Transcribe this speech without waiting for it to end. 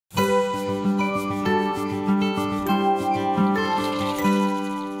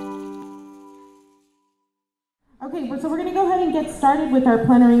Okay, so we're going to go ahead and get started with our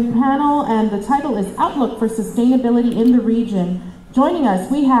plenary panel, and the title is Outlook for Sustainability in the Region. Joining us,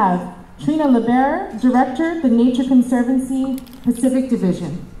 we have Trina Leberer, Director, the Nature Conservancy, Pacific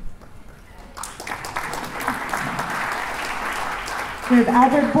Division. We have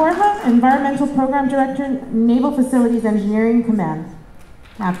Albert Borja, Environmental Program Director, Naval Facilities Engineering Command,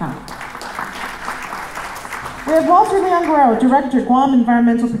 NAVFAC. We have Walter Leon Guerrero, Director, Guam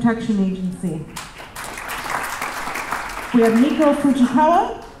Environmental Protection Agency. We have Nico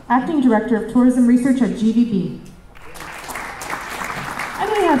Fujikawa, Acting Director of Tourism Research at GVB.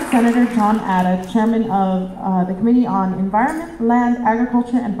 And we have Senator Tom Atta, Chairman of the Committee on Environment, Land,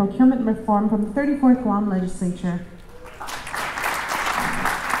 Agriculture, and Procurement Reform from the 34th Guam Legislature.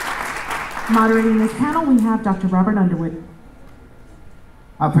 Moderating this panel, we have Dr. Robert Underwood.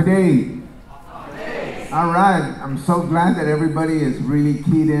 Happy All right, I'm so glad that everybody is really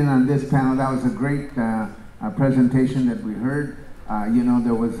keyed in on this panel. That was a great presentation that we heard. You know,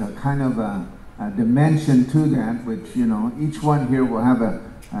 there was a kind of a dimension to that, which, you know, each one here will have a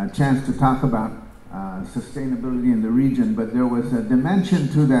chance to talk about sustainability in the region, but there was a dimension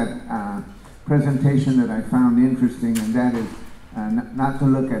to that presentation that I found interesting, and that is not to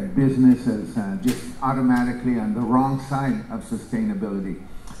look at business as just automatically on the wrong side of sustainability.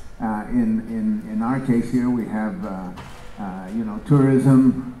 In our case here, we have you know,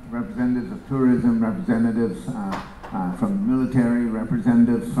 tourism, representatives of tourism, representatives from military,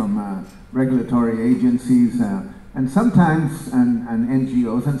 representatives from regulatory agencies, and sometimes and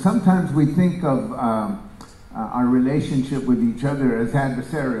NGOs, and sometimes we think of our relationship with each other as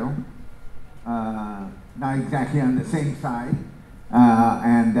adversarial, not exactly on the same side.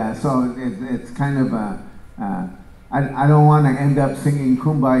 So it's kind of I don't want to end up singing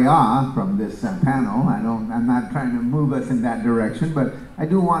Kumbaya from this panel. I'm not trying to move us in that direction, but I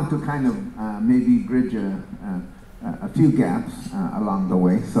do want to kind of maybe bridge a few gaps along the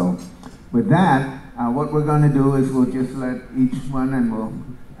way. So with that, what we're going to do is we'll just let each one,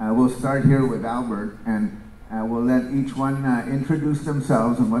 and we'll start here with Albert, and we'll let each one introduce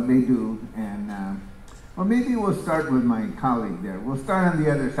themselves and what they do, and well, maybe we'll start with my colleague there. We'll start on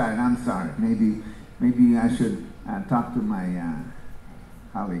the other side. I'm sorry. Maybe I should talk to my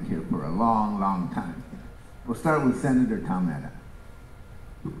colleague here for a long, long time. We'll start with Senator Tom Atta.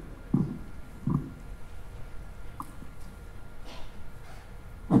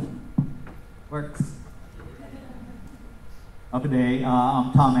 Works. Up today,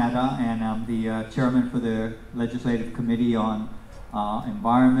 I'm Tom Atta, and I'm the chairman for the Legislative Committee on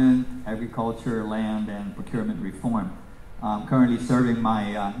Environment, Agriculture, Land, and Procurement Reform. I'm currently serving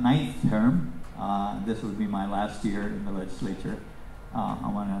my 9th term. This would be my last year in the legislature. I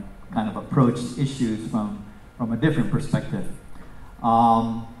want to kind of approach issues from a different perspective.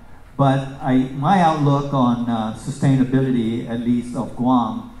 But my outlook on sustainability, at least of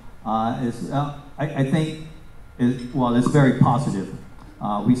Guam, is I think it's very positive.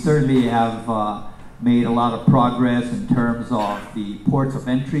 We certainly have made a lot of progress in terms of the ports of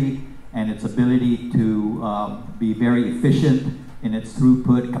entry and its ability to be very efficient in its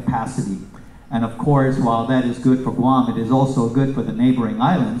throughput capacity. And of course, while that is good for Guam, it is also good for the neighboring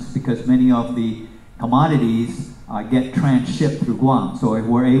islands, because many of the commodities get transshipped through Guam. So if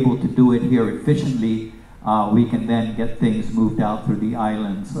we're able to do it here efficiently, we can then get things moved out through the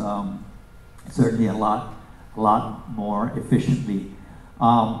islands certainly a lot more efficiently.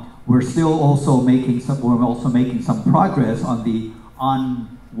 We're also making some progress on the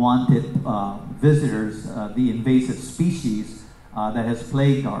unwanted visitors, the invasive species that has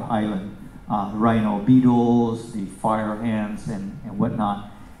plagued our island. Rhino beetles, the fire ants, and whatnot.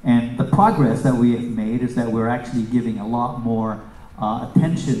 And the progress that we have made is that we're actually giving a lot more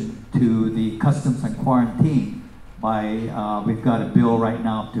attention to the customs and quarantine by, we've got a bill right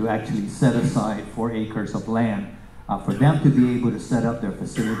now to actually set aside 4 acres of land for them to be able to set up their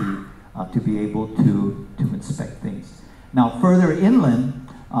facility to be able to inspect things. Now further inland,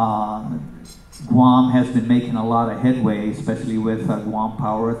 Guam has been making a lot of headway, especially with Guam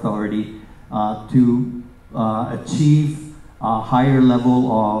Power Authority, to achieve a higher level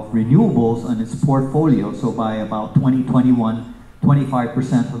of renewables in its portfolio. So by about 2021,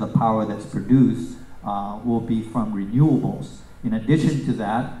 25% of the power that's produced will be from renewables. In addition to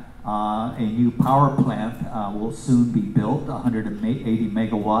that, a new power plant will soon be built, 180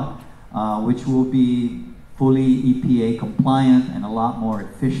 megawatt, which will be fully EPA compliant and a lot more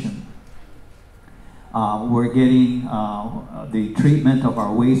efficient. We're getting the treatment of our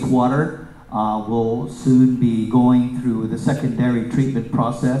wastewater will soon be going through the secondary treatment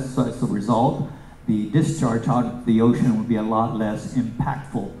process. So as a result, the discharge out of the ocean will be a lot less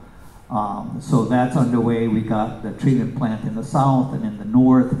impactful. So that's underway. We got the treatment plant in the south and in the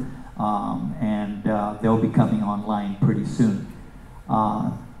north, and they'll be coming online pretty soon.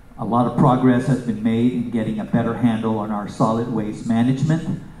 A lot of progress has been made in getting a better handle on our solid waste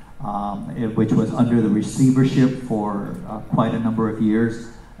management, which was under the receivership for quite a number of years,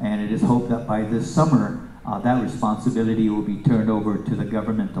 and it is hoped that by this summer, that responsibility will be turned over to the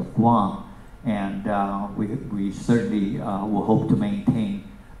government of Guam, and we certainly will hope to maintain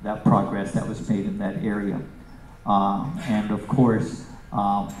that progress that was made in that area. And of course,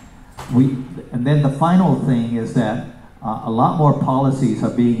 and then the final thing is that a lot more policies are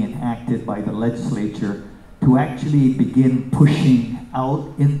being enacted by the legislature to actually begin pushing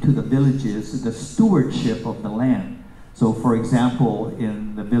out into the villages the stewardship of the land. So for example,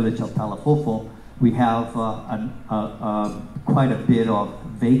 in the village of Talafofo, we have quite a bit of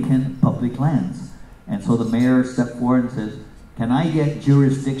vacant public lands. And so the mayor stepped forward and says, can I get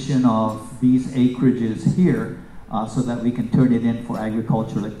jurisdiction of these acreages here so that we can turn it in for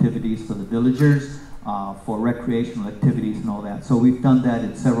agricultural activities for the villagers, for recreational activities and all that. So we've done that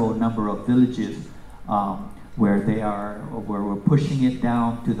in several number of villages where we're pushing it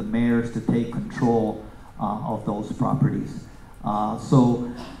down to the mayors to take control of those properties.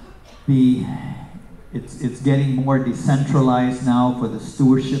 So it's getting more decentralized now for the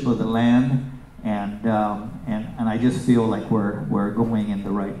stewardship of the land, and I just feel like we're going in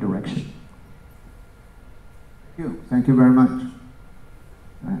the right direction. Thank you. Thank you very much.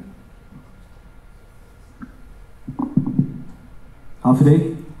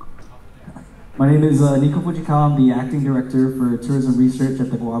 Howdy. My name is Nico Fujikawa. I'm the Acting Director for Tourism Research at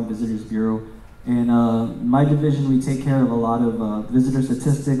the Guam Visitors Bureau. And my division, we take care of a lot of visitor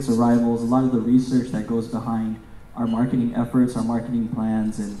statistics, arrivals, a lot of the research that goes behind our marketing efforts, our marketing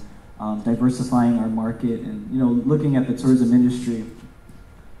plans, and diversifying our market, and looking at the tourism industry.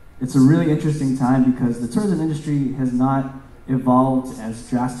 It's a really interesting time because the tourism industry has not evolved as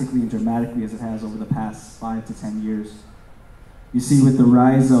drastically and dramatically as it has over the past 5 to 10 years. You see, with the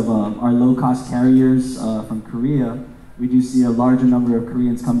rise of our low-cost carriers from Korea, we do see a larger number of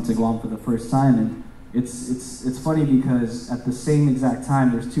Koreans come to Guam for the first time, and it's funny because at the same exact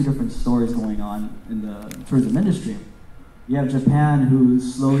time, there's two different stories going on in the tourism industry. You have Japan,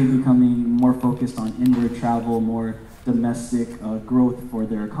 who's slowly becoming more focused on inward travel, more domestic growth for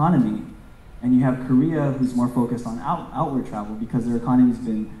their economy, and you have Korea, who's more focused on outward travel because their economy's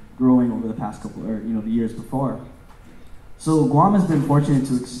been growing over the past couple, the years before. So Guam has been fortunate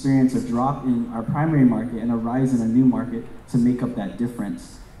to experience a drop in our primary market and a rise in a new market to make up that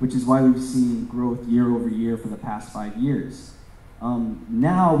difference, which is why we've seen growth year over year for the past 5 years.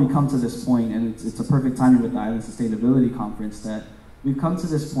 Now we come to this point, and it's a perfect timing with the Island Sustainability Conference, that we've come to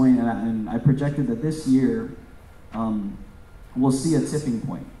this point, and I projected that this year we'll see a tipping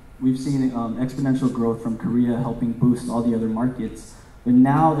point. We've seen exponential growth from Korea helping boost all the other markets. But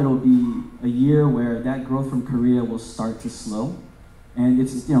now it'll be a year where that growth from Korea will start to slow. And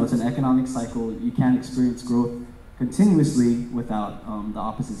it's an economic cycle. You can't experience growth continuously without the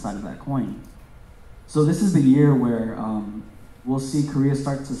opposite side of that coin. So this is the year where we'll see Korea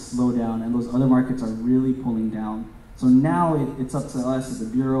start to slow down and those other markets are really pulling down. So now it's up to us as the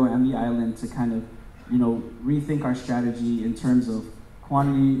Bureau and the island to kind of rethink our strategy in terms of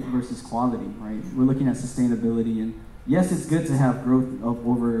quantity versus quality, right? We're looking at sustainability, and yes, it's good to have growth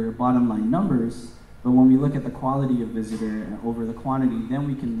over bottom line numbers, but when we look at the quality of visitor over the quantity, then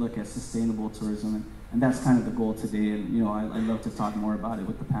we can look at sustainable tourism, and that's kind of the goal today. And I'd love to talk more about it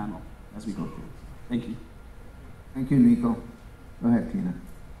with the panel as we go through. Thank you. Thank you, Nico. Go ahead, Trina.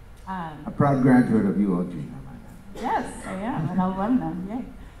 A proud graduate of UOG. Yes, I am, an alumna. Yay.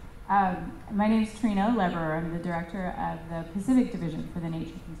 My name is Trina Leberer. I'm the director of the Pacific Division for the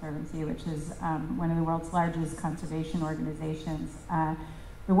Nature Conservancy, which is one of the world's largest conservation organizations.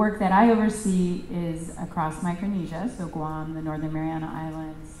 The work that I oversee is across Micronesia, so Guam, the Northern Mariana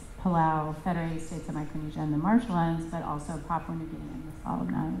Islands, Palau, Federated States of Micronesia, and the Marshall Islands, but also Papua New Guinea and the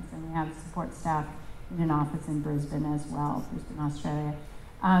Solomon Islands. And we have support staff in an office in Brisbane as well, Brisbane, Australia.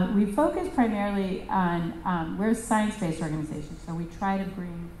 We focus primarily on, we're a science-based organization, so we try to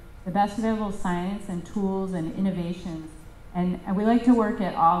bring the best available science and tools and innovations, and we like to work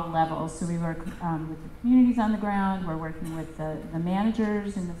at all levels. So we work with the communities on the ground. We're working with the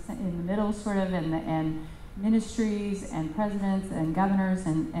managers in the middle, sort of, and ministries and presidents and governors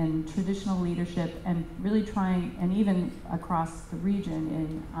and traditional leadership, and really trying, and even across the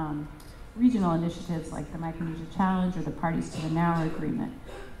region in regional initiatives like the Micronesia Challenge or the Parties to the Narrow Agreement.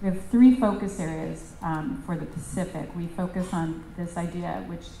 We have 3 focus areas for the Pacific. We focus on this idea,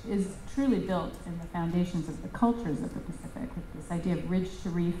 which is truly built in the foundations of the cultures of the Pacific, with this idea of ridge to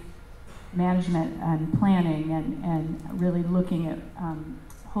reef management and planning and really looking at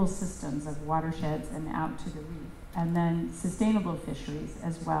whole systems of watersheds and out to the reef. And then sustainable fisheries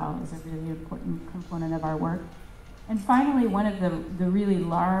as well is a really important component of our work. And finally, one of the really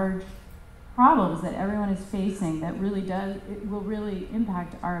large problems that everyone is facing that really will really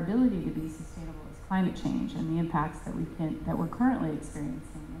impact our ability to be sustainable is climate change and the impacts that we're currently experiencing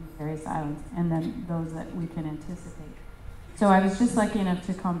in various islands, and then those that we can anticipate. So I was just lucky enough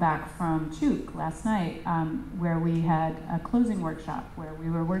to come back from Chuk last night, where we had a closing workshop where we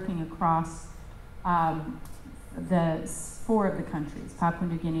were working across the 4 of the countries, Papua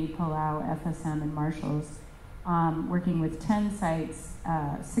New Guinea, Palau, FSM, and Marshalls, working with 10 sites,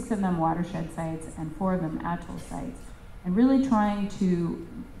 6 of them watershed sites and 4 of them atoll sites, and really trying to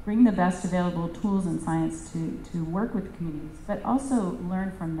bring the best available tools and science to work with communities, but also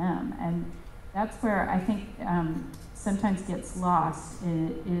learn from them. And that's where I think sometimes gets lost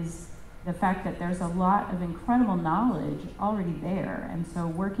is the fact that there's a lot of incredible knowledge already there. And so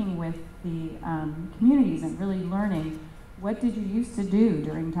working with the communities and really learning, what did you used to do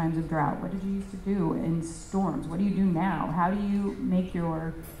during times of drought? What did you used to do in storms? What do you do now? How do you make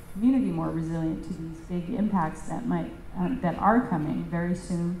your community more resilient to these big impacts that that are coming very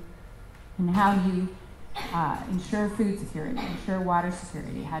soon? And how do you ensure food security, ensure water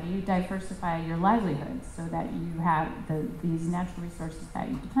security? How do you diversify your livelihoods so that you have these natural resources that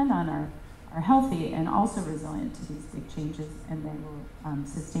you depend on are healthy and also resilient to these big changes, and they will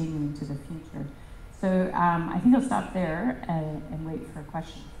sustain you into the future. So I think I'll stop there and wait for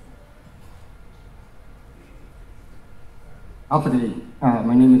questions. Afternoon.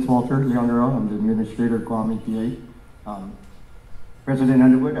 My name is Walter Leonero. I'm the administrator of Guam EPA. President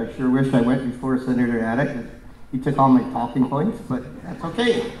Underwood, I sure wish I went before Senator Addick. He took all my talking points, but that's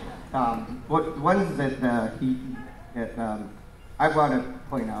okay. One that I want to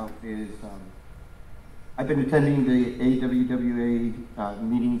point out is I've been attending the AWWA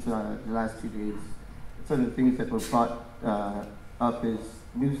meetings the last 2 days. Some of the things that were brought up is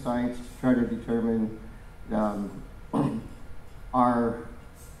new science to try to determine our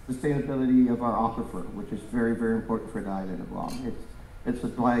sustainability of our aquifer, which is very, very important for the island of Guam. It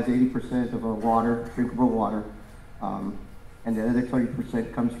supplies 80% of our water, drinkable water, and the other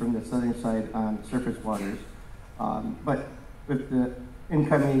 20% comes from the southern side on surface waters. But with the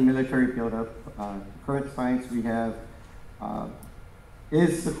incoming military buildup, current science we have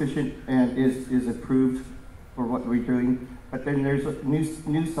is sufficient and is approved for what we're doing. But then there's a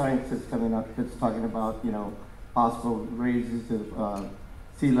new science that's coming up that's talking about, possible raises of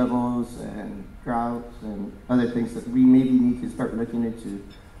sea levels and droughts and other things that we maybe need to start looking into.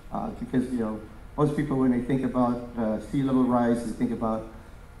 Because, most people, when they think about sea level rise, they think about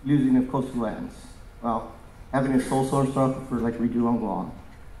losing of coastal lands. Well, having a sole source aquifer like we do on Guam,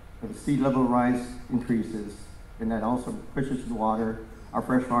 if the sea level rise increases, and that also pushes the water, our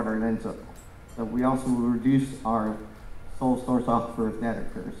fresh water ends up. So we also will reduce our sole source aquifer if that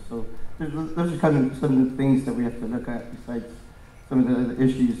occurs. So those are kind of some of the things that we have to look at besides some of the other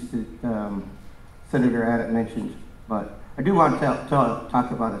issues that Senator Addick mentioned. But I do want to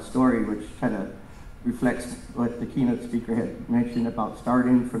talk about a story which kind of reflects what the keynote speaker had mentioned about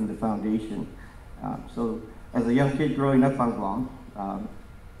starting from the foundation. So as a young kid growing up on Guam,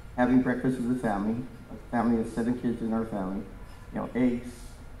 having breakfast with the family, a family of 7 kids in our family, eggs,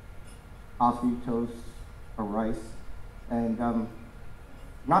 coffee, toast, or rice, and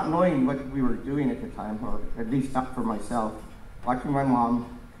not knowing what we were doing at the time, or at least not for myself, watching my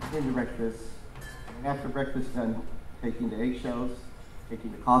mom into breakfast, and after breakfast done, taking the eggshells,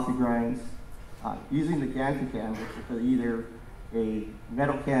 taking the coffee grinds, using the Gantry can, which is either a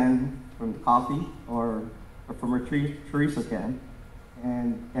metal can from the coffee or from a chorizo can,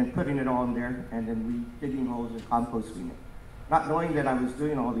 and putting it all in there, and then digging holes and composting it. Not knowing that I was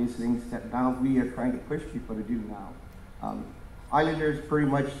doing all these things that now we are trying to push people to do now. Islanders pretty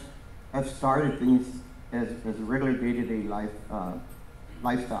much have started things as a regular day-to-day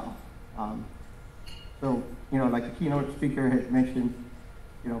lifestyle. So, like the keynote speaker had mentioned,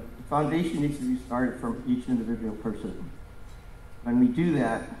 the foundation needs to be started from each individual person. When we do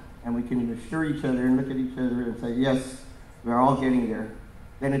that, and we can assure each other and look at each other and say, yes, we're all getting there,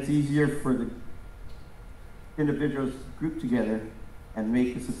 then it's easier for the individuals group together and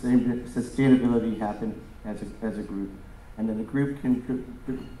make the sustainability happen as a group. And then the group can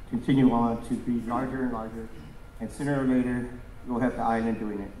continue on to be larger and larger, and sooner or later, we'll have the island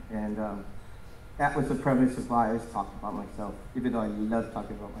doing it. And that was the premise of why I was talking about myself, even though I love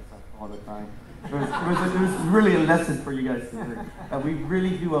talking about myself all the time. It was really a lesson for you guys to learn. We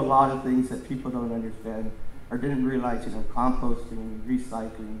really do a lot of things that people don't understand or didn't realize, composting,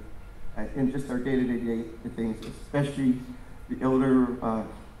 recycling, in just our day-to-day things, especially the elder,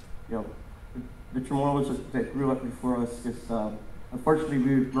 the Chamorros that grew up before us. Because unfortunately,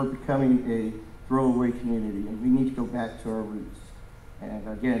 we're becoming a throwaway community, and we need to go back to our roots. And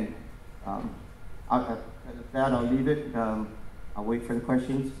again, at that, I'll leave it. I'll wait for the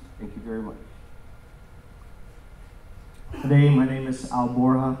questions. Thank you very much. Today, my name is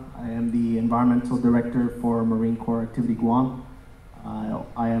Borja. I am the Environmental Director for Marine Corps Activity Guam.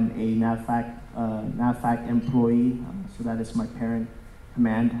 I am a NAVFAC employee, so that is my parent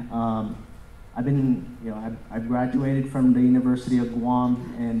command. I graduated from the University of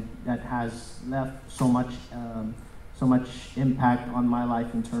Guam, and that has left so much impact on my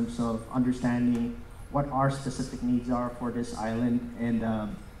life in terms of understanding what our specific needs are for this island, and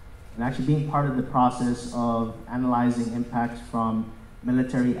actually being part of the process of analyzing impacts from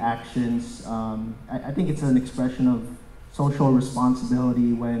military actions. I think it's an expression of social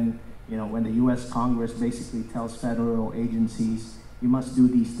responsibility when the U.S. Congress basically tells federal agencies, you must do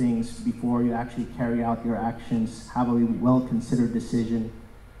these things before you actually carry out your actions. Have a well-considered decision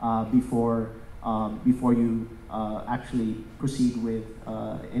before you actually proceed with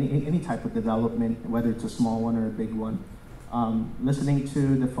any type of development, whether it's a small one or a big one. Listening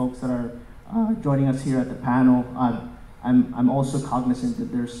to the folks that are joining us here at the panel, I'm also cognizant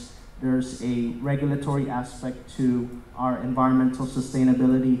that there's a regulatory aspect to our environmental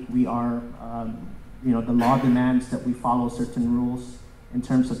sustainability. We are, the law demands that we follow certain rules in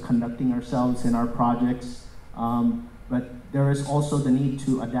terms of conducting ourselves in our projects. But there is also the need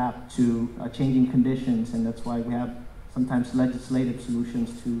to adapt to changing conditions, and that's why we have sometimes legislative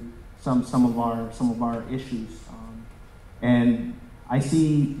solutions to some of our issues. And I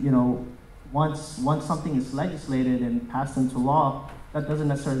see, once something is legislated and passed into law, that doesn't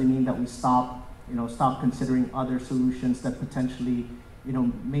necessarily mean that we stop considering other solutions that potentially,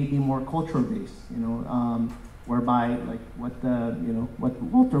 may be more cultural based, whereby like what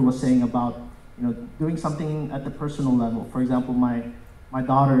Walter was saying about, doing something at the personal level. For example, my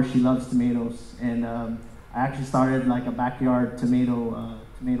daughter, she loves tomatoes, and I actually started like a backyard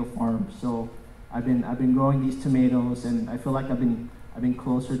tomato farm. So I've been growing these tomatoes, and I feel like I've been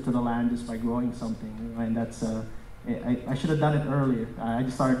closer to the land just by growing something, and that's I should have done it earlier. I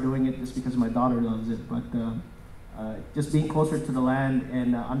just started doing it just because my daughter loves it, but just being closer to the land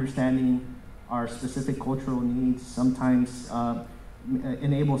and understanding our specific cultural needs sometimes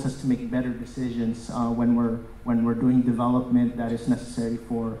enables us to make better decisions when we're doing development that is necessary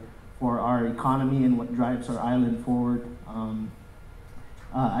for our economy and what drives our island forward. I'm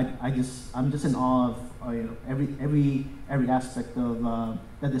just in awe of every aspect of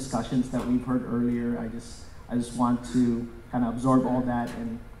the discussions that we've heard earlier. I just want to kind of absorb all that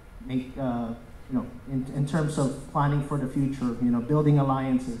and make in terms of planning for the future, building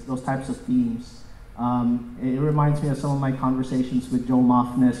alliances, those types of themes. It reminds me of some of my conversations with Joe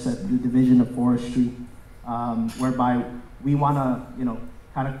Moffness at the Division of Forestry, whereby we want to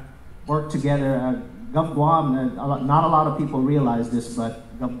kind of work together. Gov Guam, not a lot of people realize this, but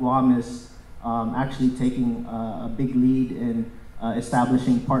Gov Guam is actually taking a big lead in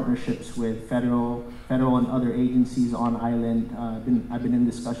establishing partnerships with federal and other agencies on island. I've been in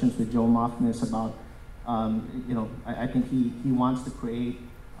discussions with Joe Moffness about, I think he wants to create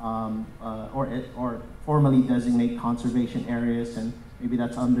or formally designate conservation areas, and maybe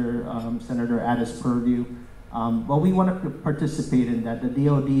that's under Senator Addis' purview. But we want to participate in that. The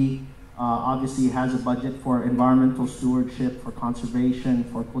DoD obviously has a budget for environmental stewardship, for conservation,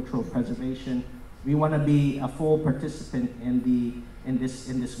 for cultural preservation. We want to be a full participant in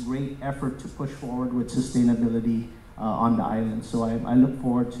this great effort to push forward with sustainability on the island. So I look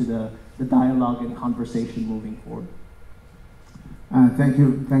forward to the dialogue and conversation moving forward. Thank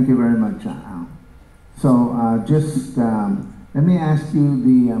you very much, Al. So just let me ask you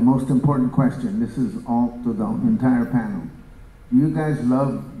the most important question. This is all to the entire panel. Do you guys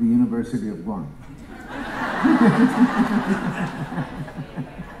love the University of Guam?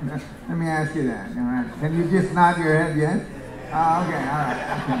 Let me ask you that. All right. Can you just nod your head yes? Okay, all right.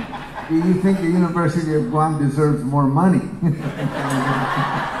 Okay. Do you think the University of Guam deserves more money?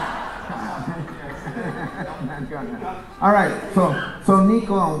 All right, so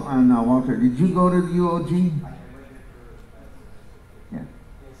Nico and Walter, did you go to the UOG? Yeah.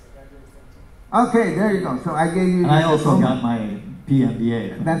 Okay, there you go. So I gave you. And I also got my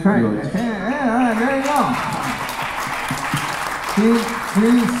PMBA. That's right. Yeah, all right, there you go. See,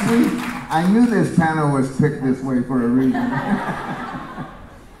 I knew this panel was picked this way for a reason.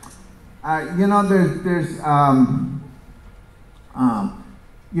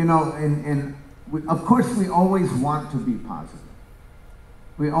 Of course we always want to be positive.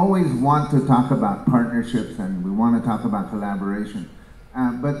 we always want to talk about partnerships and we want to talk about collaboration.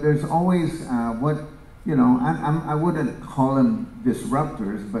 But there's always I wouldn't call them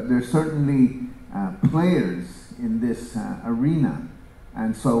disruptors, but they're certainly players in this arena.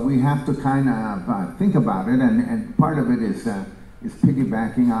 And so we have to kind of think about it, and part of it is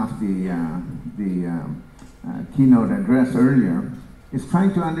piggybacking off the keynote address earlier, is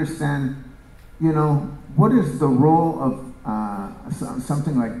trying to understand, what is the role of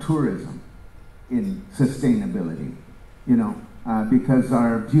something like tourism in sustainability, because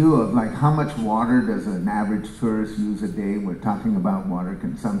our view of like how much water does an average tourist use a day, we're talking about water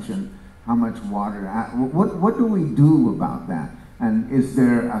consumption, how much water, what do we do about that? And is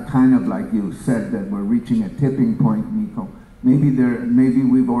there a kind of, like you said, that we're reaching a tipping point, Nico? Maybe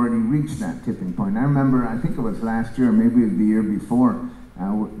we've already reached that tipping point. I remember, I think it was last year, maybe the year before,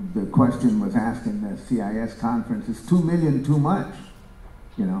 the question was asked in the CIS conference, is 2 million too much?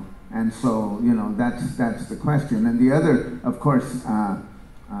 And so, that's the question. And the other, of course,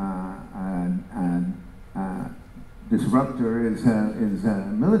 disruptor is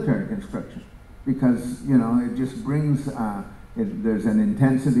military construction, because, it just brings, there's an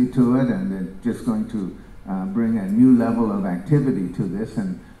intensity to it, and it's just going to bring a new level of activity to this.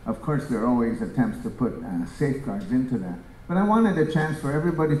 And of course, there are always attempts to put safeguards into that. But I wanted a chance for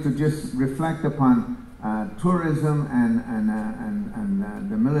everybody to just reflect upon tourism and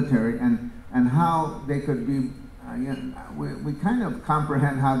the military, and how they could be, we kind of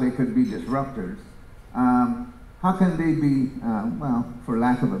comprehend how they could be disruptors. How can they be, well, for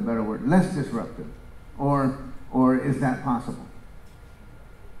lack of a better word, less disruptive? Or is that possible?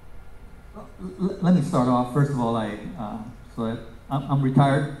 Let me start off. First of all, I'm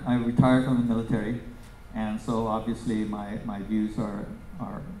retired. I retired from the military, and so obviously my views are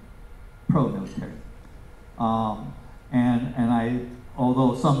pro-military.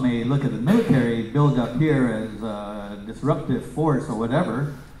 Although some may look at the military build-up here as a disruptive force or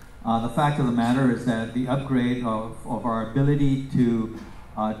whatever, the fact of the matter is that the upgrade of our ability to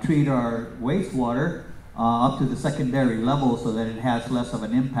treat our wastewater up to the secondary level so that it has less of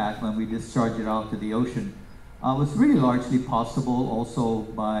an impact when we discharge it out to the ocean was really largely possible also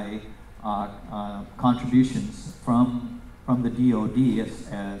by contributions from the DoD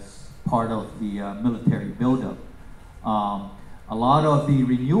as part of the military buildup. A lot of the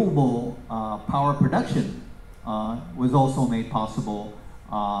renewable power production was also made possible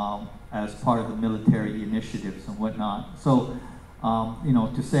as part of the military initiatives and whatnot. So,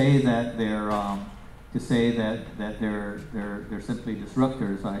 to say that they're simply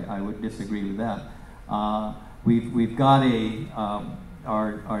disruptors, I would disagree with that. We've got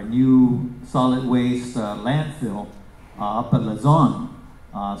our new solid waste landfill up at Luzon.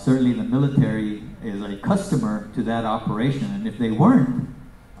 Certainly the military is a customer to that operation, and if they weren't,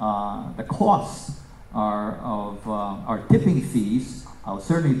 the costs of our tipping fees will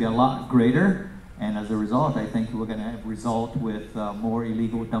certainly be a lot greater, and as a result, I think we're going to result with more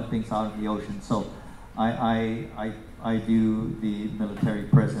illegal dumpings out in the ocean. So I do the military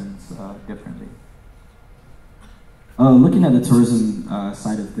presence differently. Looking at the tourism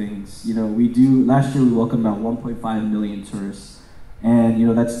side of things, last year we welcomed about 1.5 million tourists. And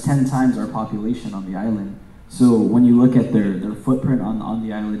that's 10 times our population on the island. So when you look at their footprint on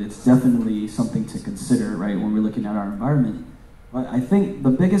the island, it's definitely something to consider, right, when we're looking at our environment. But I think the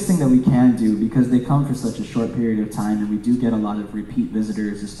biggest thing that we can do, because they come for such a short period of time, and we do get a lot of repeat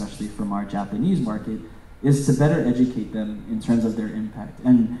visitors, especially from our Japanese market, is to better educate them in terms of their impact.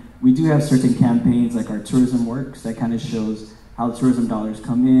 And we do have certain campaigns like our Tourism Works that kind of shows how tourism dollars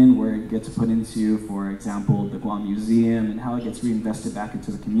come in, where it gets put into, for example, the Guam Museum, and how it gets reinvested back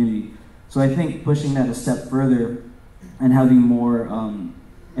into the community. So I think pushing that a step further and having more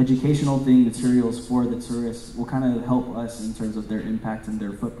educational materials for the tourists will kind of help us in terms of their impact and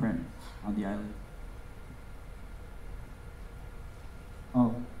their footprint on the island.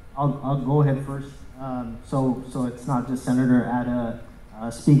 I'll go ahead first. So it's not just Senator Ada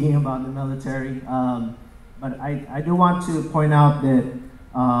speaking about the military. But I do want to point out that,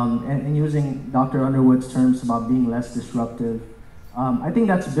 and using Dr. Underwood's terms about being less disruptive, I think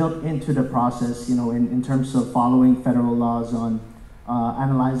that's built into the process, in terms of following federal laws on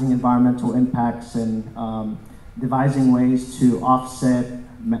analyzing environmental impacts and devising ways to offset,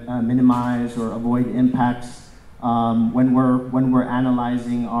 minimize, or avoid impacts when we're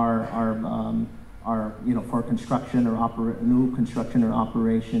analyzing our for construction or new construction or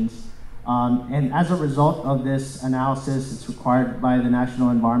operations. And as a result of this analysis, it's required by the National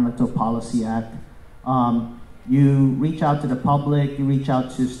Environmental Policy Act. You reach out to the public, you reach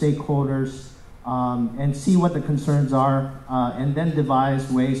out to stakeholders and see what the concerns are, and then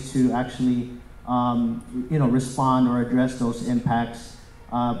devise ways to actually respond or address those impacts.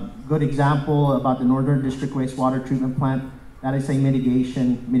 Good example about the Northern District Wastewater Treatment Plant. That is a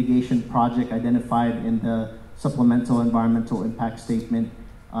mitigation project identified in the Supplemental Environmental Impact Statement.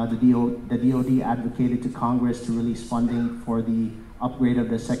 The DoD advocated to Congress to release funding for the upgrade of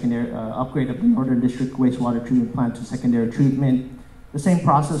the Northern District Wastewater Treatment Plant to secondary treatment. The same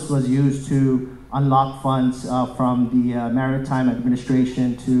process was used to unlock funds from the Maritime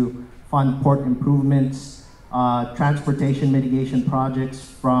Administration to fund port improvements, transportation mitigation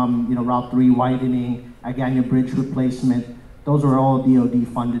projects from Route 3 widening, Agana Bridge replacement. Those were all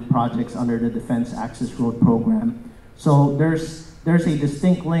DoD-funded projects under the Defense Access Road Program. So there's a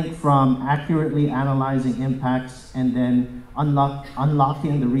distinct link from accurately analyzing impacts and then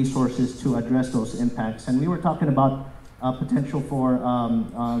unlocking the resources to address those impacts. And we were talking about potential for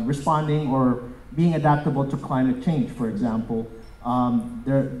responding or being adaptable to climate change, for example.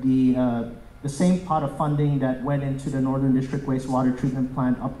 The same pot of funding that went into the Northern District Wastewater Treatment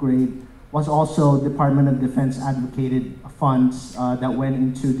Plant upgrade was also Department of Defense advocated funds that went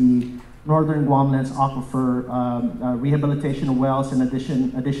into the Northern Guam Lands Aquifer rehabilitation of wells and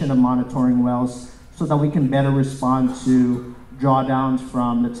addition of monitoring wells, so that we can better respond to drawdowns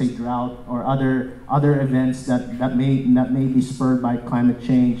from, let's say, drought or other events that may be spurred by climate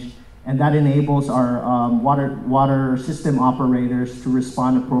change. And that enables our water system operators to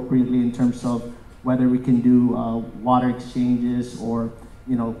respond appropriately in terms of whether we can do water exchanges or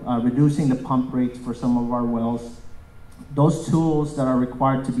reducing the pump rates for some of our wells. Those tools that are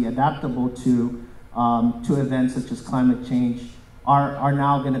required to be adaptable to events such as climate change are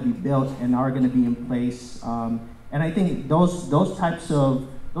now going to be built and are going to be in place. And I think those types of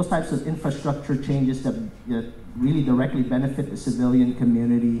infrastructure changes that really directly benefit the civilian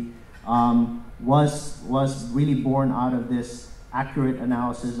community was really born out of this accurate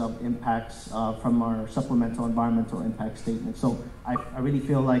analysis of impacts from our supplemental environmental impact statement. So I really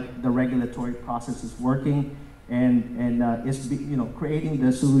feel like the regulatory process is working and is creating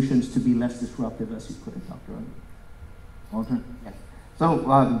the solutions to be less disruptive, as you put it, Dr. Underwood. Walter? Yes. So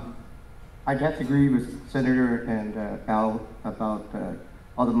I'd have to agree with Senator and Al about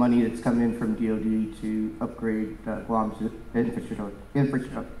all the money that's come in from DoD to upgrade Guam's infrastructure.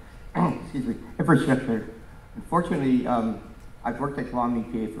 Unfortunately, I've worked at Guam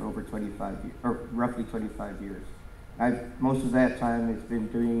EPA for over 25 years, or roughly 25 years. Most of that time has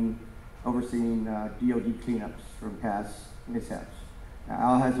been overseeing DoD cleanups from past mishaps. Now,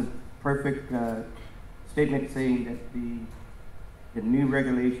 Al has a perfect statement saying that the new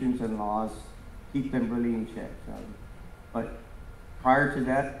regulations and laws keep them really in check. But prior to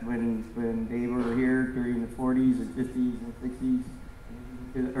that, when they were here during the 40s and 50s and 60s,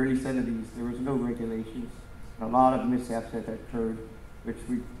 in the early 70s, there was no regulations. And a lot of mishaps had occurred, which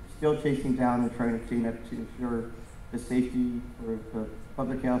we're still chasing down and trying to clean up to ensure the safety for the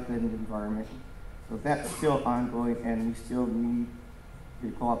public health and the environment. So that's still ongoing, and we still need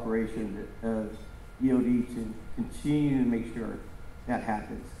the cooperation of DoD to continue to make sure that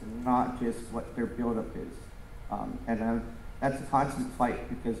happens, and not just what their buildup is. That's a constant fight,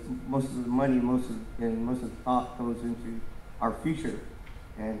 because most of the money, most of the thought goes into our future.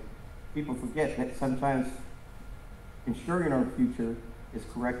 And people forget that sometimes ensuring our future is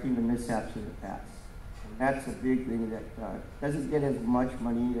correcting the mishaps of the past. And that's a big thing that doesn't get as much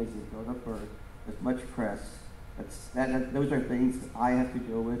money as the buildup or as much press. Those are things that I have to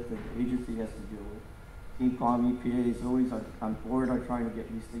deal with, that the agency has to deal with. Team Guam EPA is always on board on trying to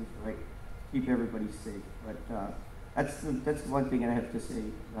get these things right, keep everybody safe. But that's one thing I have to say,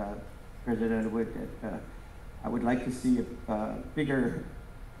 President Underwood, that I would like to see a bigger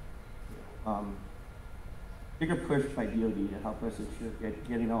push by DoD to help us ensure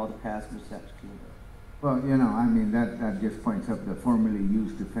getting all the past mishaps cleaned up. Well, I mean, that just points up the formerly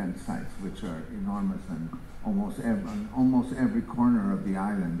used defense sites, which are enormous, and on almost every corner of the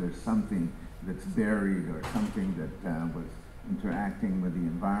island there's something that's buried or something that was interacting with the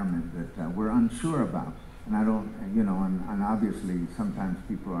environment that we're unsure about. And I don't, and obviously sometimes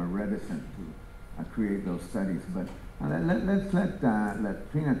people are reticent to create those studies. But let's let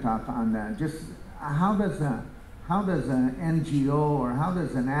Trina talk on that. Just how does an NGO or how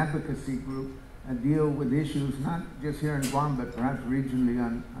does an advocacy group deal with issues not just here in Guam, but perhaps regionally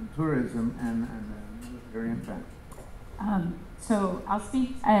on tourism and military impact? So I'll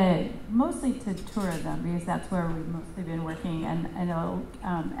speak mostly to tourism, because that's where we've mostly been working, and I'll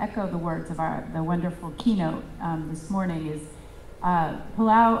echo the words of the wonderful keynote this morning. Is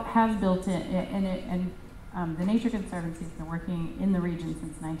Palau has built in, and the Nature Conservancy has been working in the region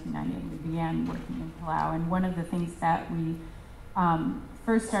since 1990, and we began working in Palau. And one of the things that we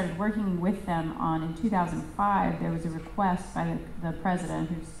first started working with them on in 2005, there was a request by the president,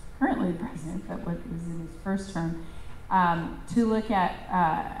 who's currently the president, but was in his first term, to look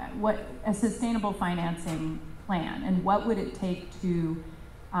at what a sustainable financing plan and what would it take to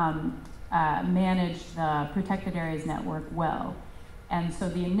manage the protected areas network well. And so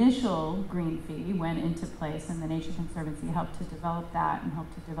the initial green fee went into place, and the Nature Conservancy helped to develop that and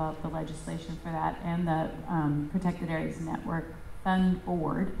helped to develop the legislation for that, and the Protected Areas Network Fund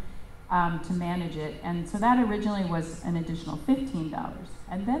Board to manage it. And so that originally was an additional $15.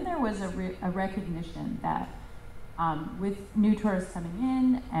 And then there was a recognition that with new tourists coming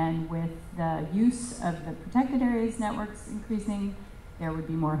in and with the use of the Protected Areas Networks increasing, there would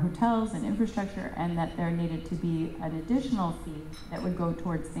be more hotels and infrastructure, and that there needed to be an additional fee that would go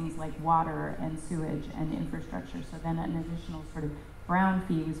towards things like water and sewage and infrastructure. So then an additional sort of brown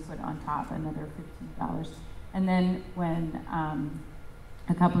fee was put on top, another $15. And then when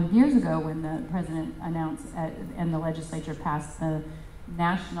a couple of years ago, when the president announced and the legislature passed the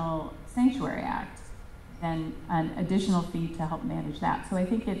National Sanctuary Act, then an additional fee to help manage that. So I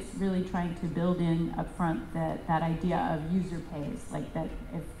think it's really trying to build in upfront that idea of user pays, like that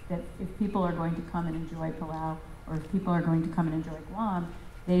if people are going to come and enjoy Palau, or if people are going to come and enjoy Guam,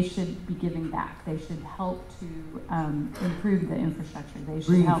 they should be giving back. They should help to improve the infrastructure. They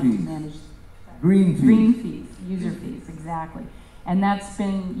should help to manage green fees, user fees, exactly. And that's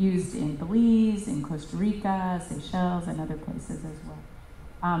been used in Belize, in Costa Rica, Seychelles, and other places as well.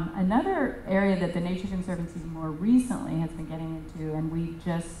 Another area that the Nature Conservancy more recently has been getting into, and we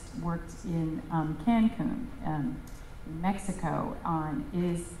just worked in Cancun, in Mexico, on,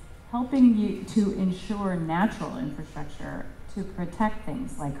 is helping you to ensure natural infrastructure to protect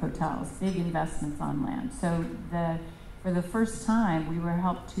things like hotels, big investments on land. So for the first time, we were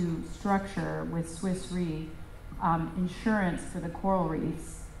helped to structure with Swiss Re insurance for the coral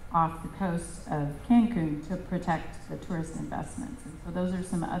reefs off the coast of Cancun to protect the tourist investments. And so those are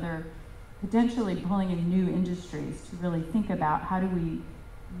some other potentially pulling in new industries to really think about how do we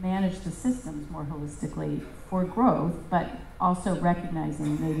manage the systems more holistically for growth, but also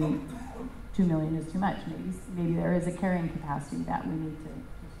recognizing maybe 2 million is too much. Maybe there is a carrying capacity that we need to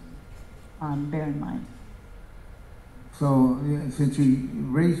bear in mind. So, since you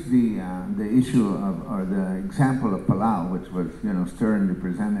raised the issue of, or the example of Palau, which was, stirringly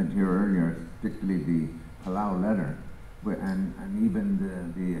presented here earlier, particularly the Palau letter, and even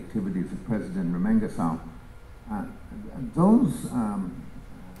the activities of President Remengesau, those,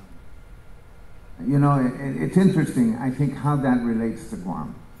 it's interesting, I think, how that relates to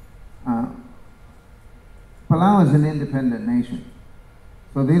Guam. Palau is an independent nation,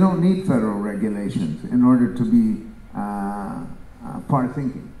 so they don't need federal regulations in order to be far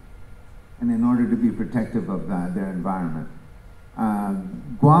thinking, and in order to be protective of their environment.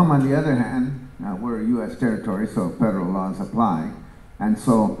 Guam, on the other hand, we're a U.S. territory, so federal laws apply, and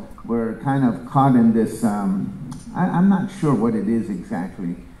so we're kind of caught in this, I'm not sure what it is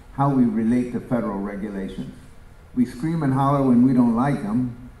exactly, how we relate to federal regulations. We scream and holler when we don't like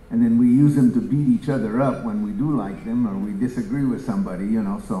them, and then we use them to beat each other up when we do like them, or we disagree with somebody,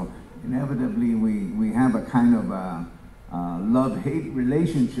 so inevitably we have a kind of a love-hate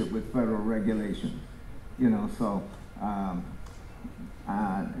relationship with federal regulations, so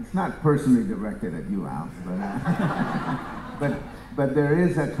it's not personally directed at you, Al, but there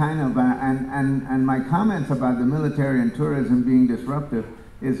is a kind of, and my comments about the military and tourism being disruptive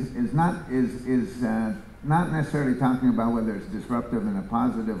is not necessarily talking about whether it's disruptive in a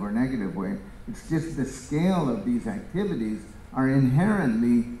positive or negative way. It's just the scale of these activities are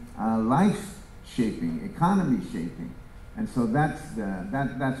inherently life-shaping, economy-shaping. And so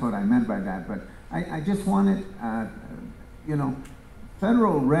that's what I meant by that. But I just wanted,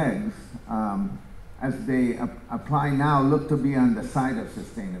 federal regs, as they apply now, look to be on the side of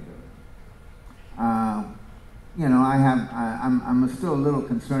sustainability. I'm still a little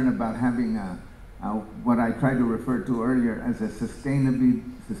concerned about having what I tried to refer to earlier as a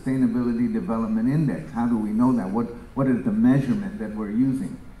sustainability development index. How do we know that? What is the measurement that we're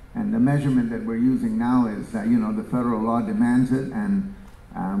using? And the measurement that we're using now is, the federal law demands it, and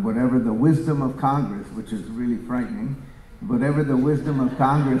whatever the wisdom of Congress, which is really frightening, whatever the wisdom of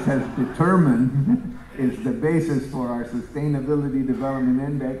Congress has determined is the basis for our sustainability development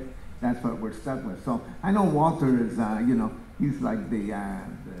index, that's what we're stuck with. So I know Walter is, he's like the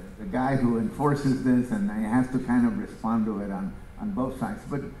guy who enforces this, and he has to kind of respond to it on both sides.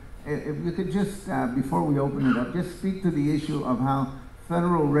 But if you could just, before we open it up, just speak to the issue of how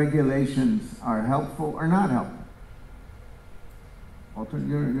federal regulations are helpful or not helpful? Walter,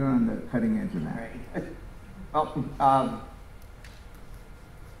 you're on the cutting edge of that. Right. Well,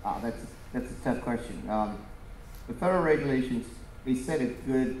 that's a tough question. The federal regulations, they set a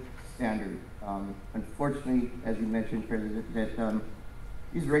good standard. Unfortunately, as you mentioned, President, that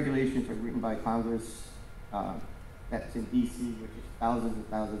these regulations are written by Congress. That's in D.C., which is thousands and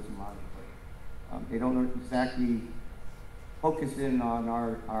thousands of miles away. They don't exactly focus in on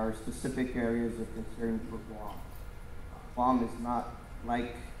our specific areas of concern for Guam. Guam is not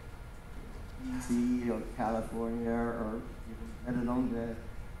like D.C. or California or even, let alone the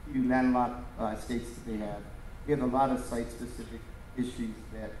few landlocked states that they have. We have a lot of site-specific issues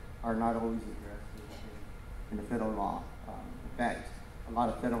that are not always addressed in the federal law. In fact, a lot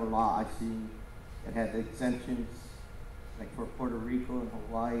of federal law I've seen that have exemptions, like for Puerto Rico and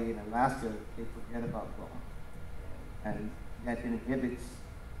Hawaii and Alaska, they forget about Guam. And that inhibits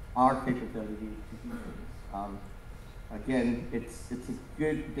our capability to do things. Again, it's a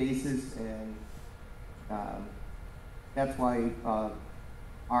good basis, and that's why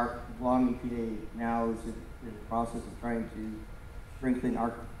our Guam EPA now is in the process of trying to strengthen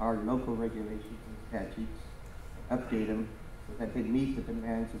our local regulations and statutes, update them so that they meet the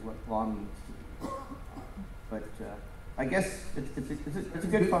demands of what Guam needs to do. But I guess it's a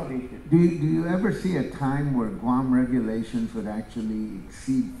good foundation. Do you ever see a time where Guam regulations would actually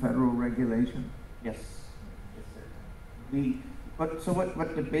exceed federal regulation? Yes. Yes, sir.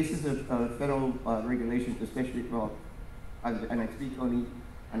 What the basis of federal regulations, especially, well, and I speak only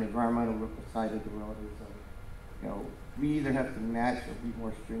on the environmental side of the world, is, we either have to match or be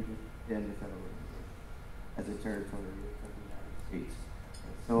more stringent than the federal regulation as a territory of the United States.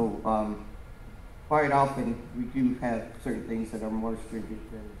 So quite often we do have certain things that are more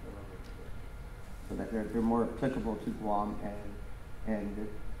stringent than the federal regulation, so that they're more applicable to Guam and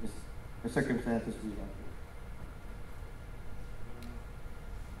the circumstances we have.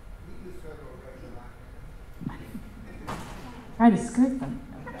 Try to skirt them.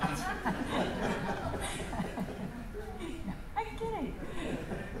 I'm kidding.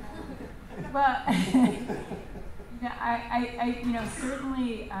 Well, I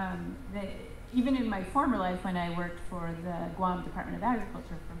certainly, even in my former life when I worked for the Guam Department of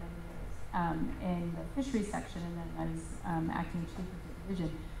Agriculture for many years, in the fisheries section, and then I was acting chief of the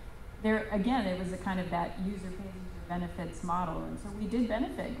division, there again, it was a kind of that user pays, user benefits model, and so we did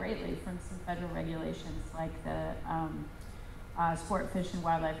benefit greatly from some federal regulations like the Sport, Fish, and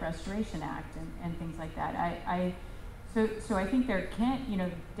Wildlife Restoration Act and things like that. So I think there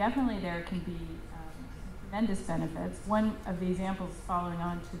definitely there can be tremendous benefits. One of the examples following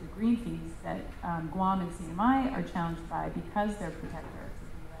on to the green fees that Guam and CMI are challenged by because they're protectorates of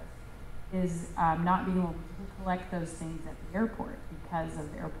the U.S. is not being able to collect those things at the airport because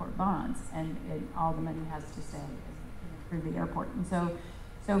of airport bonds, and all the money has to stay through the airport. And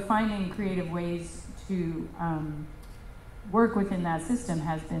so finding creative ways to work within that system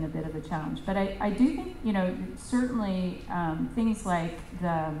has been a bit of a challenge. But I do think, certainly things like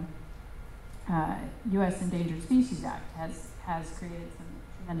the U.S. Endangered Species Act has created some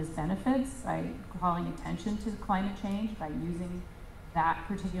tremendous benefits by calling attention to climate change, by using that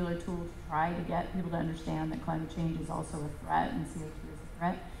particular tool to try to get people to understand that climate change is also a threat and CO2 is a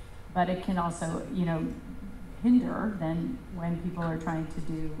threat. But it can also, hinder then when people are trying to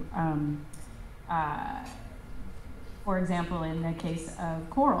do for example, in the case of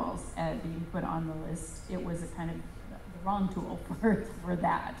corals being put on the list, it was a kind of the wrong tool for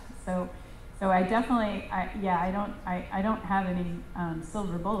that. So I definitely, I don't have any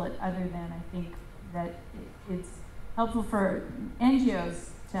silver bullet other than I think that it's helpful for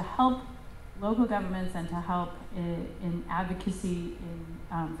NGOs to help local governments and to help in advocacy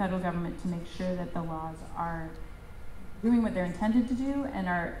in federal government to make sure that the laws are doing what they're intended to do and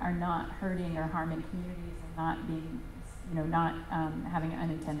are not hurting or harming communities and not being, not having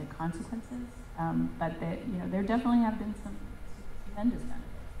unintended consequences. But there definitely have been some tremendous benefits.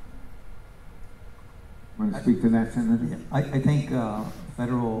 Want to speak to that, Senator? I think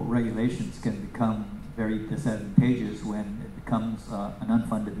federal regulations can become very disadvantageous when it becomes an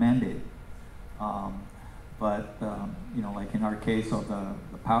unfunded mandate. But like in our case of the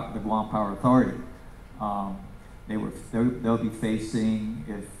Guam Power Authority, they'll be facing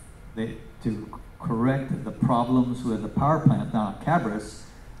to correct the problems with the power plant down at Cabras.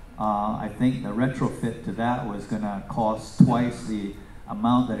 I think the retrofit to that was going to cost twice the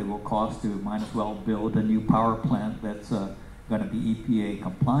amount that it will cost to might as well build a new power plant that's going to be EPA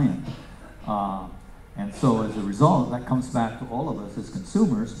compliant. And so as a result, that comes back to all of us as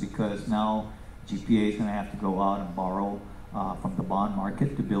consumers, because now GPA is going to have to go out and borrow from the bond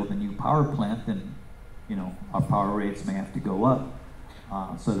market to build a new power plant, then our power rates may have to go up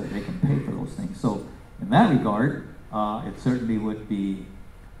so that they can pay for those things. So in that regard, it certainly would be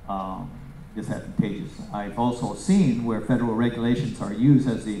disadvantageous. I've also seen where federal regulations are used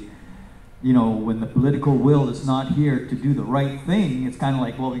as the, when the political will is not here to do the right thing, it's kind of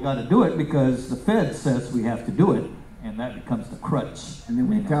like, well, we got to do it because the Fed says we have to do it, and that becomes the crutch. And then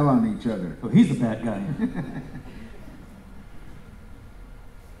we tell on each other. So he's the bad guy.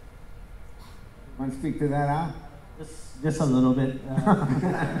 Want to speak to that, Al? Just a little bit.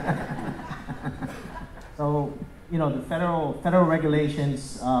 So, the federal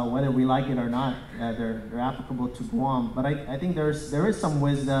regulations, whether we like it or not, they're applicable to Guam. But I think there is some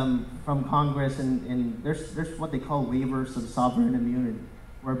wisdom from Congress, and there's what they call waivers of sovereign immunity,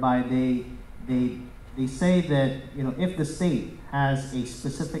 whereby they say that if the state has a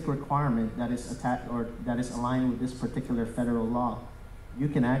specific requirement that is attached or that is aligned with this particular federal law, you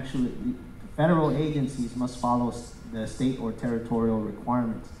can actually federal agencies must follow the state or territorial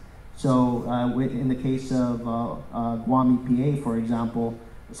requirements. So in the case of Guam EPA, for example,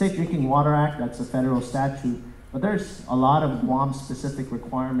 the Safe Drinking Water Act, that's a federal statute, but there's a lot of Guam-specific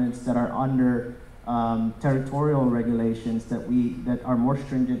requirements that are under territorial regulations that are more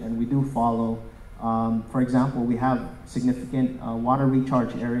stringent and we do follow. For example, we have significant water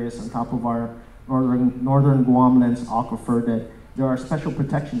recharge areas on top of our northern Guamlands aquifer that there are special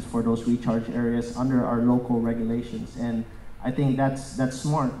protections for those recharge areas under our local regulations, and I think that's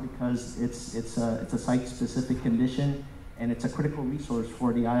smart because it's a site-specific condition and it's a critical resource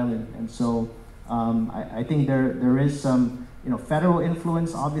for the island. And so I think there is some federal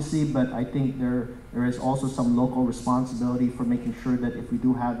influence, obviously, but I think there is also some local responsibility for making sure that if we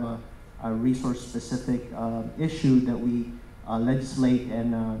do have a resource-specific issue, that we legislate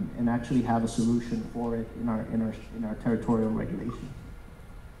and actually have a solution for it in our territorial regulations.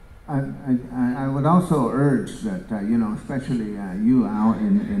 I would also urge that especially you, Al,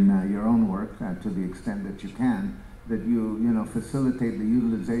 in your own work, to the extent that you can, that you facilitate the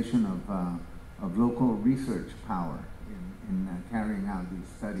utilization of local research power in carrying out these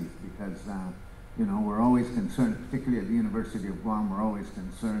studies, because we're always concerned, particularly at the University of Guam, we're always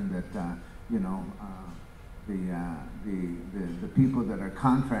concerned that the people that are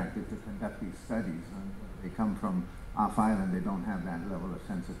contracted to conduct these studies, they come from off island, they don't have that level of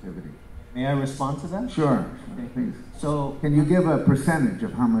sensitivity. May I respond to that? Sure, okay. Please. So, can you give a percentage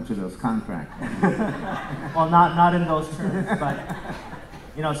of how much of those contracts? Well, not in those terms, but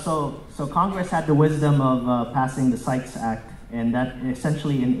so Congress had the wisdom of passing the CIS Act, and that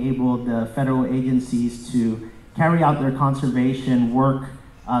essentially enabled the federal agencies to carry out their conservation work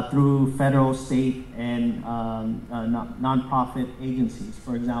through federal, state, and nonprofit agencies,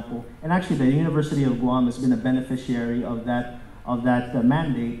 for example. And actually, the University of Guam has been a beneficiary of that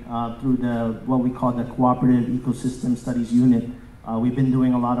mandate through what we call the Cooperative Ecosystem Studies Unit. We've been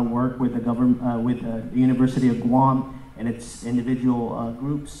doing a lot of work with the government, with the University of Guam and its individual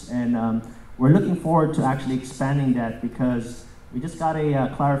groups, and we're looking forward to actually expanding that, because we just got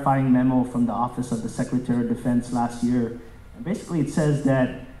a clarifying memo from the Office of the Secretary of Defense last year. Basically, it says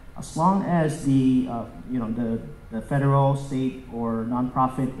that as long as the federal, state, or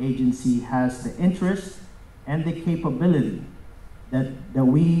nonprofit agency has the interest and the capability, that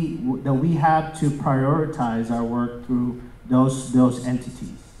we have to prioritize our work through those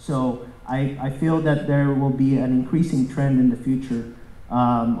entities. So I feel that there will be an increasing trend in the future,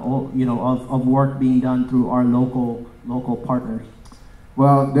 of work being done through our local partners.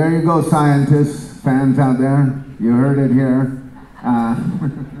 Well, there you go, scientists, fans out there. You heard it here.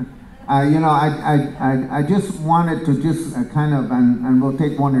 I just wanted to kind of, and we'll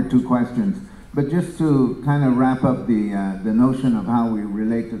take one or two questions, but just to kind of wrap up the notion of how we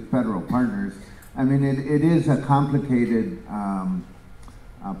relate to federal partners. I mean, it is a complicated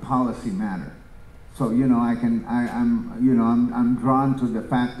policy matter. So I'm drawn to the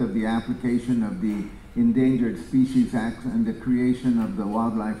fact of the application of the Endangered Species Act and the creation of the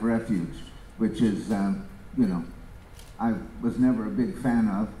Wildlife Refuge, which is I was never a big fan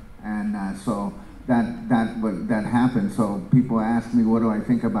of, and so that happened. So people asked me, what do I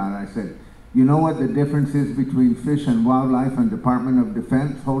think about it? I said, you know what the difference is between Fish and Wildlife and Department of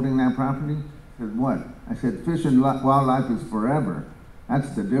Defense holding that property? I said, what? I said, Fish and Wildlife is forever. That's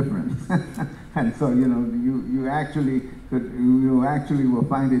the difference. And so you actually will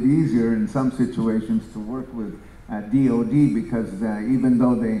find it easier in some situations to work with DOD, because even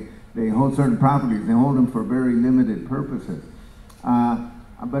though they hold certain properties, they hold them for very limited purposes.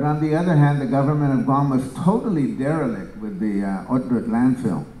 But on the other hand, the government of Guam was totally derelict with the Underwood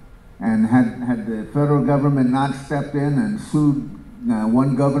landfill. And had the federal government not stepped in and sued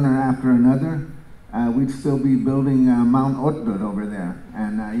one governor after another, we'd still be building Mount Underwood over there.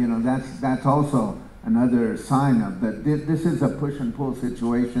 And you know, that's also another sign of that this is a push and pull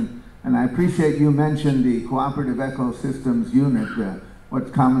situation. And I appreciate you mentioned the Cooperative Ecosystems Unit, what's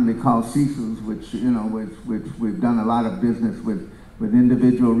commonly called CIS, which, you know, which we've done a lot of business with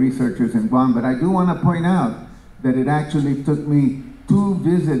individual researchers in Guam. But I do want to point out that it actually took me 2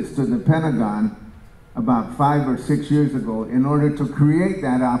 visits to the Pentagon about 5 or 6 years ago in order to create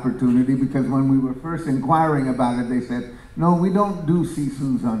that opportunity, because when we were first inquiring about it, they said, no, we don't do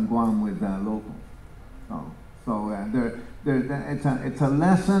CISUs on Guam with locals. So it's a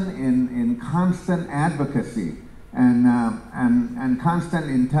lesson in constant advocacy and constant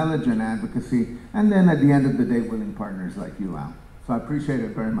intelligent advocacy, and then at the end of the day, willing partners like you out. So I appreciate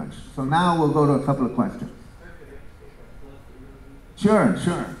it very much. So now we'll go to a couple of questions. Sure.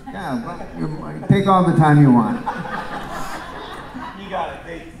 Yeah, well, you take all the time you want. You got it.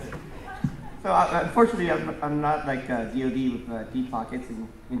 Thanks. So unfortunately, I'm not like DOD with deep pockets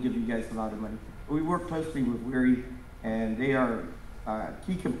and give you guys a lot of money. But we work closely with WERI, and they are a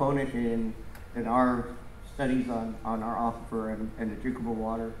key component in our studies on our aquifer and the drinkable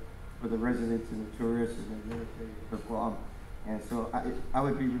water for the residents and the tourists and the military of Guam. And so I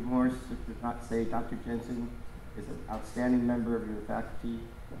would be remorse to not say Dr. Jensen is an outstanding member of your faculty,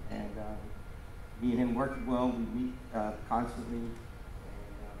 and me and him work well. We meet constantly, and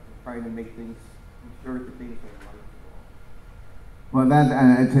we're trying to make things, ensure that things are wonderful. Well,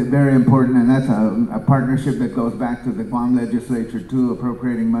 it's very important, and that's a partnership that goes back to the Guam Legislature too,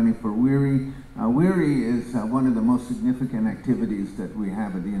 appropriating money for WERI. WERI is one of the most significant activities that we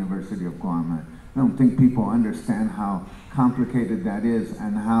have at the University of Guam. I don't think people understand how complicated that is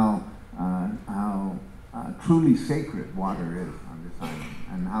and how truly sacred water is on this island,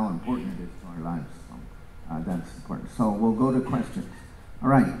 and how important it is to our lives. So that's important. So we'll go to questions. All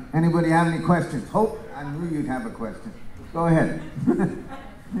right. Anybody have any questions? Hope, I knew you'd have a question. Go ahead. Who has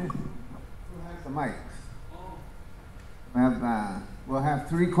the mics? We'll have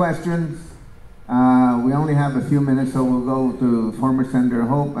 3 questions. We only have a few minutes, so we'll go to former Senator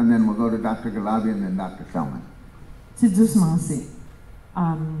Hope, and then we'll go to Dr. Galabi, and then Dr. Selman.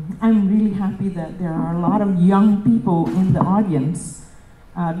 I'm really happy that there are a lot of young people in the audience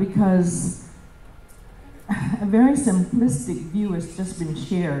because a very simplistic view has just been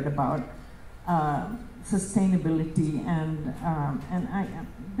shared about sustainability, and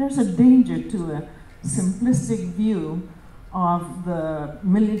there's a danger to a simplistic view of the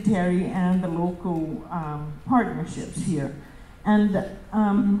military and the local partnerships here. And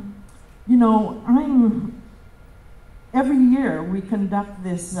you know, every year we conduct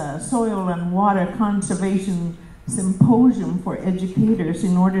this soil and water conservation symposium for educators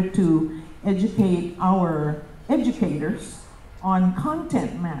in order to educate our educators on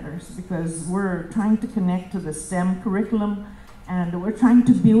content matters, because we're trying to connect to the STEM curriculum, and we're trying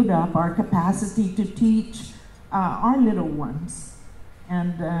to build up our capacity to teach our little ones.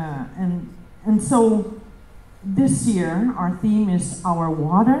 And so this year our theme is Our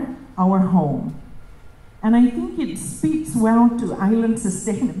Water, Our Home. And I think it speaks well to island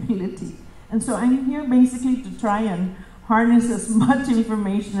sustainability. And so I'm here basically to try and harness as much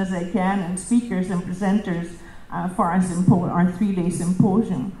information as I can, and speakers and presenters for our 3-day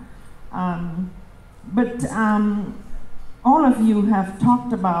symposium. But all of you have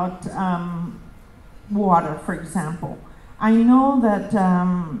talked about water, for example. I know that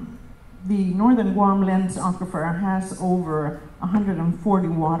the Northern Guam Lens Aquifer has over 140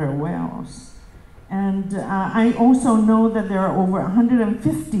 water wells. And I also know that there are over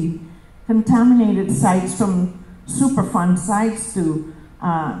 150 contaminated sites, from Superfund sites to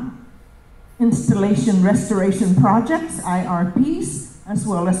installation restoration projects, IRPs, as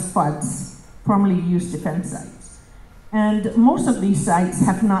well as FUDs, formerly used defense sites. And most of these sites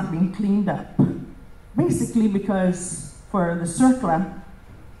have not been cleaned up, basically because for the CERCLA,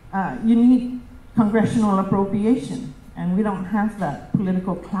 you need congressional appropriation. And we don't have that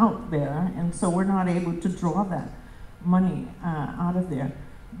political clout there, and so we're not able to draw that money out of there.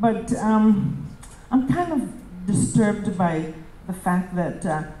 But I'm kind of disturbed by the fact that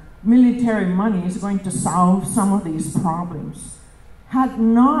military money is going to solve some of these problems. Had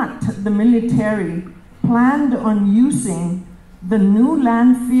not the military planned on using the new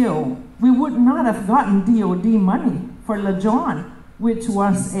landfill, we would not have gotten DOD money for La John, which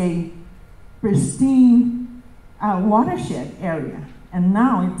was a pristine watershed area, and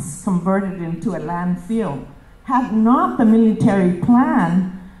now it's converted into a landfill. Had not the military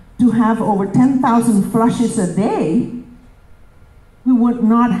planned to have over 10,000 flushes a day, we would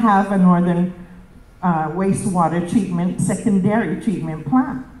not have a northern wastewater treatment, secondary treatment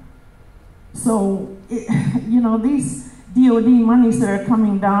plant. So, these DOD monies that are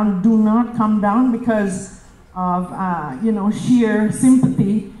coming down do not come down because of, sheer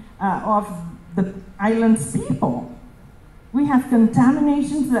sympathy of the island's people. We have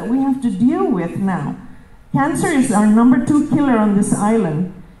contaminations that we have to deal with now. Cancer is our #2 killer on this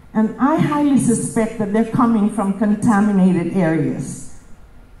island, and I highly suspect that they're coming from contaminated areas.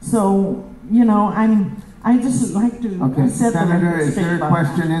 So, I just like to set the Senator, record is straight there a about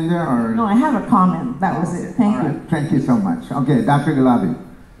question that. in there? Or? No, I have a comment. That was it. Thank All you. right. Thank you so much. Okay, Dr. Galabi.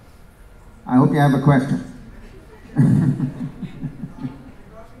 I hope you have a question.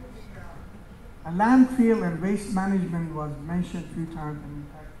 Landfill and waste management was mentioned a few times, and in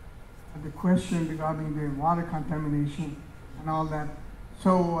fact, the question regarding the water contamination and all that.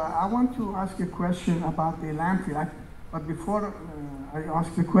 So I want to ask a question about the landfill. But before I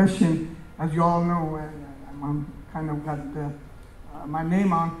ask the question, as you all know, I'm kind of got my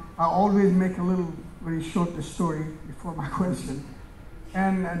name on. I always make a little, very short story before my question,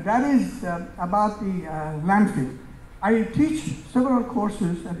 and that is about the landfill. I teach several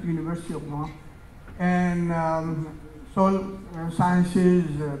courses at the University of Guam, and soil sciences,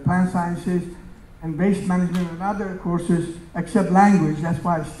 plant sciences, and waste management, and other courses, except language. That's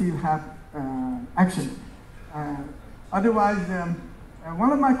why I still have accent. Otherwise,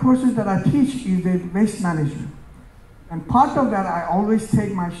 one of my courses that I teach is the waste management. And part of that, I always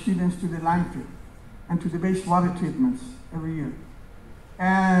take my students to the landfill and to the wastewater treatments every year.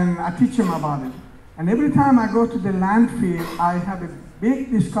 And I teach them about it. And every time I go to the landfill, I have a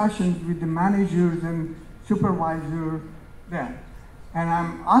big discussions with the managers and supervisor there. And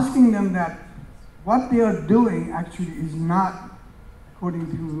I'm asking them that what they are doing actually is not according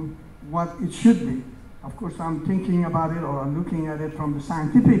to what it should be. Of course, I'm thinking about it, or I'm looking at it from the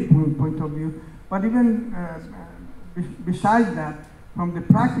scientific point of view, but even besides that, from the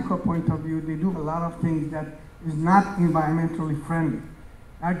practical point of view, they do a lot of things that is not environmentally friendly.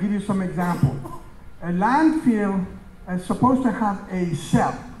 I'll give you some examples. A landfill is supposed to have a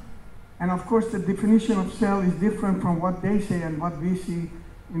cell, and of course the definition of cell is different from what they say and what we see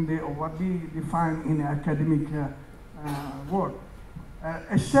in the, or what we define in the academic world.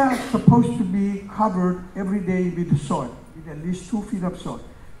 A cell is supposed to be covered every day with the soil, with at least 2 feet of soil.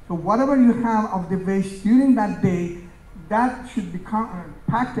 So whatever you have of the waste during that day, that should be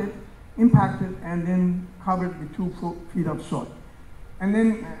impacted, and then covered with 2 feet of soil. And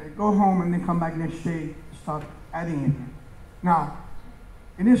then go home and then come back next day, start adding it. Now,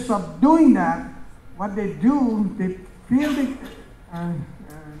 instead of doing that, what they do, they fill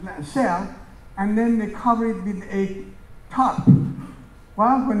the cell, and then they cover it with a tarp.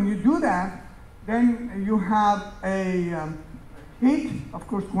 Well, when you do that, then you have a heat. Of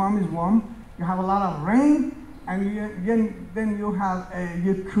course, Guam is warm. You have a lot of rain, and then you have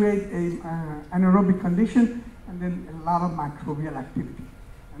you create a anaerobic condition, and then a lot of microbial activity.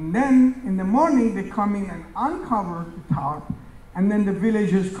 And then in the morning, they come in and uncover the tarp, and then the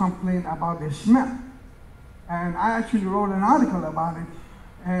villagers complain about the smell. And I actually wrote an article about it.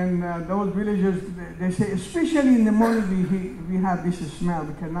 And those villagers, they say, especially in the morning, we have this smell.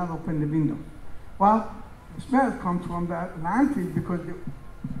 We cannot open the window. Well, the smell comes from the landfill because they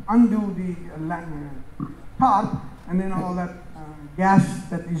undo the tarp, and then all that gas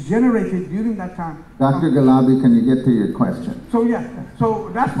that is generated during that time. Dr. Galabi, can you get to your question? So yeah,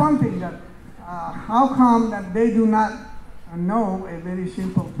 so that's one thing, that how come that they do not know a very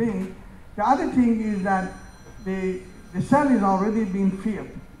simple thing. The other thing is that the cell is already being filled,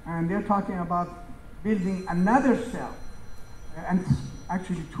 and they're talking about building another cell, and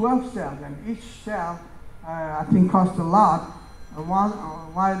actually 12 cells, and each cell I think costs a lot,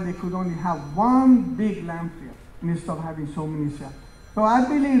 while they could only have one big landfill instead of having so many cells. So I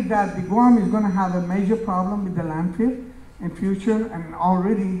believe that the Guam is going to have a major problem with the landfill in future, and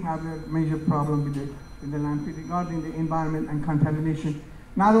already have a major problem with the landfill regarding the environment and contamination,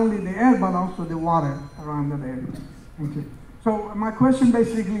 not only the air but also the water around that area. Thank you. So my question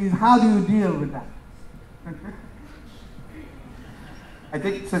basically is, how do you deal with that? I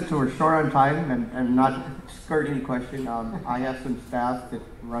think since we're short on time and not skirting the question, I have some staff that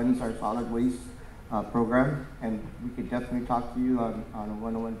runs our solid waste program, and we could definitely talk to you on a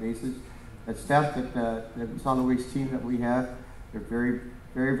one-on-one basis. The staff that the solid waste team that we have, they're very,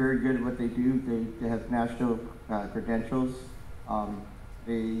 very, very good at what they do. They have national credentials.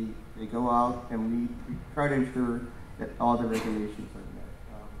 They go out, and we try to ensure that all the regulations are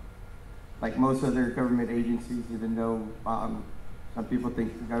met. Like most other government agencies, even though some people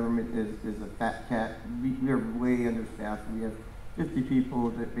think the government is a fat cat, we are way understaffed. We have 50 people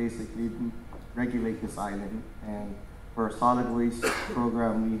that basically regulate this island. And for our solid waste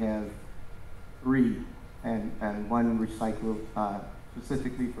program, we have 3 and 1 recycle,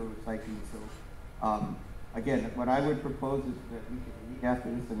 specifically for recycling. So again, what I would propose is that we can meet after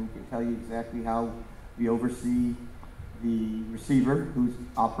this and we can tell you exactly how we oversee the receiver who's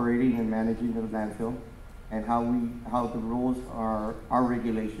operating and managing the landfill, and how the rules are, our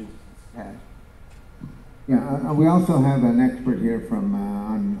regulations stand. Yeah, we also have an expert here from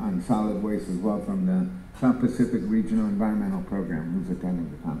on solid waste as well from the South Pacific Regional Environmental Program who's attending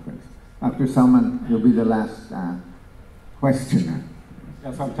the conference. Dr. Salman, you'll be the last questioner.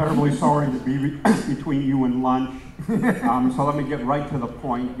 Yes, I'm terribly sorry to be between you and lunch. So let me get right to the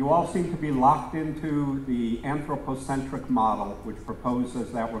point. You all seem to be locked into the anthropocentric model, which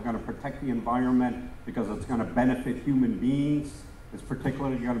proposes that we're going to protect the environment because it's going to benefit human beings. It's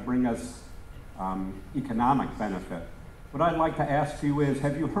particularly going to bring us economic benefit. What I'd like to ask you is,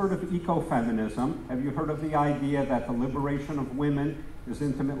 have you heard of ecofeminism? Have you heard of the idea that the liberation of women is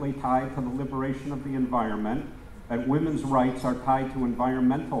intimately tied to the liberation of the environment? That women's rights are tied to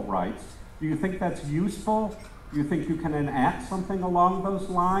environmental rights. Do you think that's useful? Do you think you can enact something along those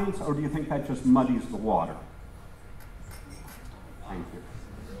lines, or do you think that just muddies the water? Thank you.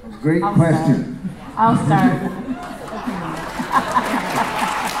 Great question. I'll start.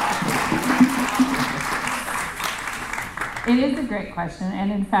 It is a great question,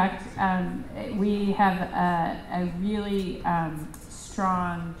 and in fact, we have a really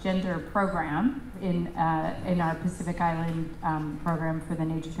strong gender program in our Pacific Island program for the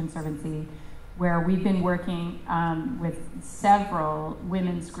Nature Conservancy, where we've been working with several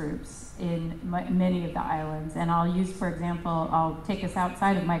women's groups in many of the islands. And I'll use, for example, I'll take us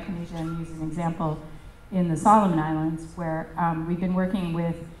outside of Micronesia and use an example in the Solomon Islands, where we've been working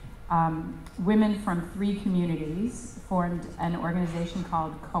with women from 3 communities, formed an organization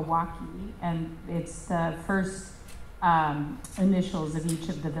called Kawaki, and it's the first initials of each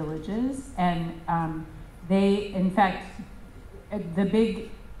of the villages. And they, in fact, the big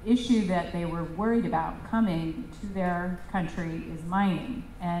issue that they were worried about coming to their country is mining.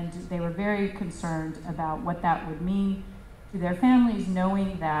 And they were very concerned about what that would mean to their families,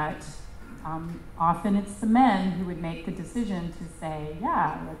 knowing that often it's the men who would make the decision to say,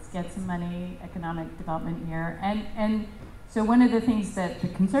 yeah, let's get some money, economic development here. And so one of the things that the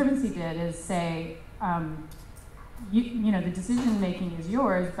Conservancy did is say, you know, the decision making is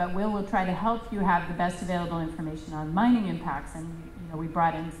yours, but we'll try to help you have the best available information on mining impacts. And you know, we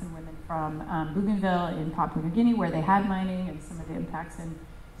brought in some women from Bougainville in Papua New Guinea, where they had mining and some of the impacts. And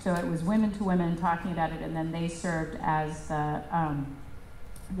so it was women to women talking about it, and then they served as the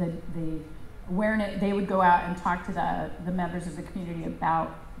awareness. They would go out and talk to the members of the community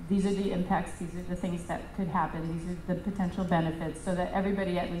about, these are the impacts, these are the things that could happen, these are the potential benefits, so that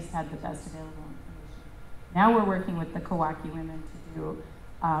everybody at least had the best available information. Now we're working with the Kawaki women to do,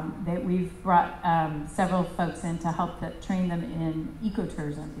 we've brought several folks in to help train them in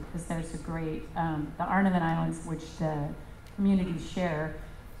ecotourism, because there's a great, the Arnavan Islands, which the communities share,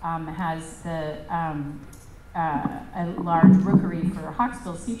 has a large rookery for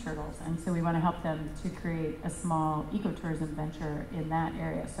hawksbill sea turtles, and so we want to help them to create a small ecotourism venture in that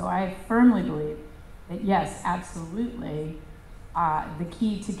area. So I firmly believe that yes, absolutely, the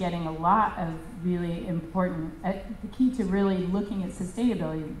key to getting a lot of really important, the key to really looking at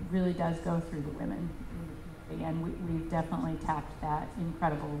sustainability really does go through the women in the community, and we've definitely tapped that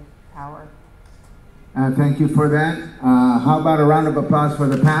incredible power. Thank you for that. How about a round of applause for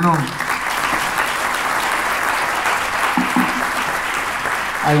the panel?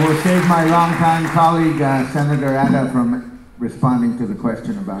 I will save my longtime colleague, Senator Ada, from responding to the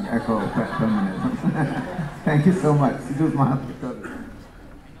question about ecofeminism. Thank you so much.